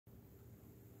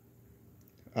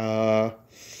How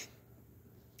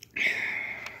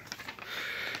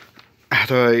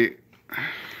do I...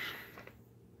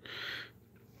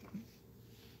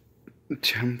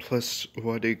 10 plus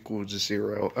what equals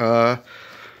 0?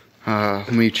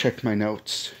 Let me check my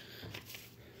notes.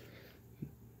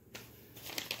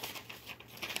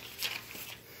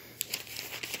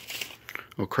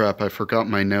 Oh crap, I forgot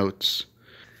my notes.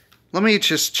 Let me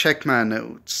just check my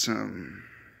notes.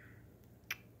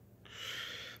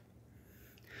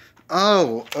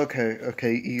 Oh,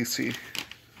 okay, easy.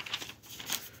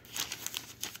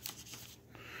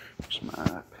 Where's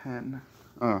my pen?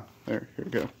 Oh, here we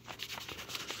go.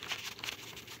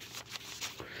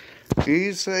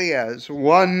 Easy as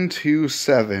 1, 2,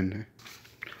 7.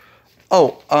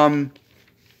 Oh,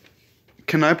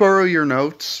 can I borrow your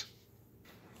notes?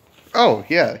 Oh,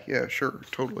 yeah, sure,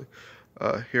 totally.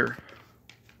 Here.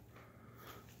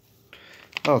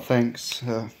 Oh, thanks.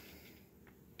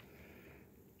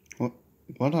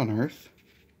 What on earth?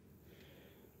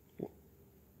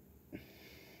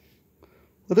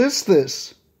 What is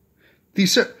this?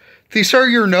 These are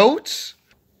your notes?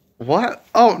 What?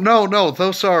 Oh, no,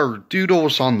 those are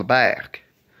doodles on the back.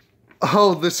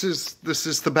 Oh, this is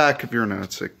the back of your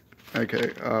notes.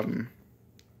 Okay,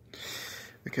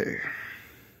 okay.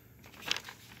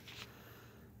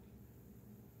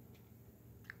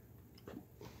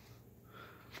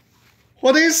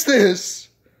 What is this?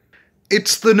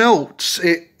 It's the notes.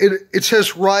 It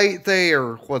says right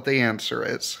there what the answer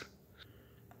is.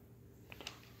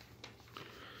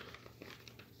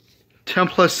 10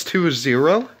 plus 2 is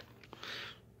 0?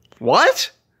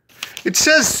 What? It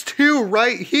says 2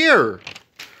 right here.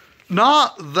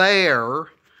 Not there.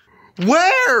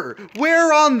 Where?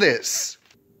 Where on this?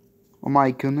 Oh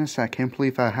my goodness, I can't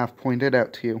believe I have pointed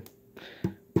out to you.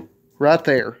 Right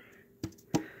there.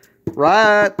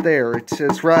 Right there. It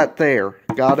says right there.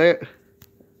 Got it?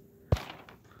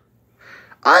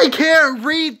 I can't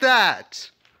read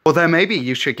that! Well, then maybe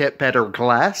you should get better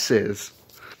glasses.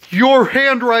 Your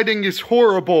handwriting is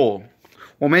horrible.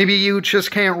 Well, maybe you just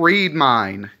can't read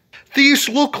mine. These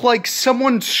look like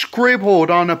someone scribbled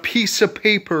on a piece of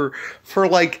paper for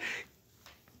like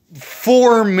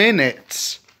 4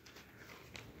 minutes.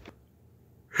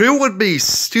 Who would be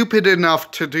stupid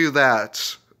enough to do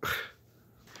that?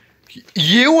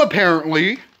 You,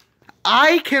 apparently.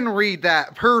 I can read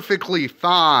that perfectly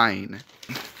fine.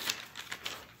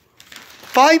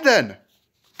 Fine, then.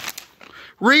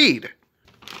 Read.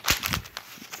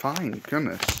 Fine,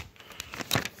 goodness.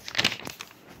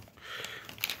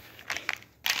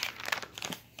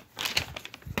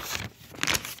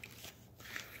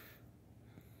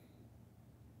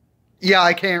 Yeah,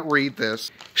 I can't read this.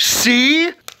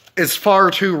 See? It's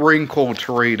far too wrinkled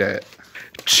to read it.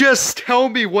 Just tell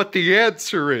me what the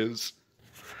answer is.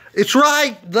 It's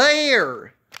right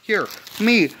there. Here, let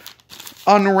me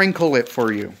unwrinkle it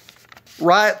for you.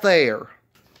 Right there.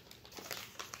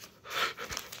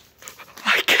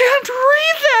 I can't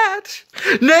read that.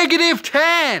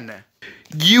 -10.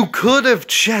 You could have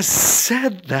just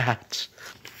said that.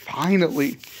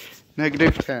 Finally.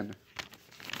 -10.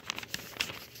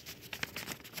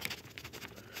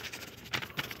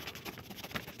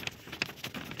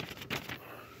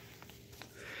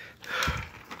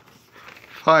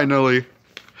 Finally.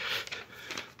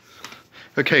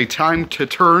 Okay, time to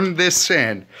turn this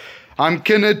in. I'm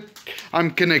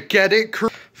gonna get it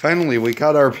correct. Finally, we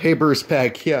got our papers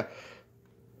back. Yeah.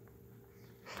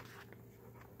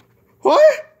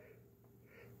 What?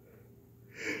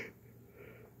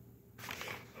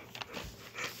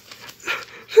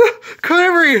 Could I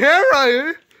read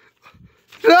handwriting?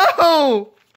 No!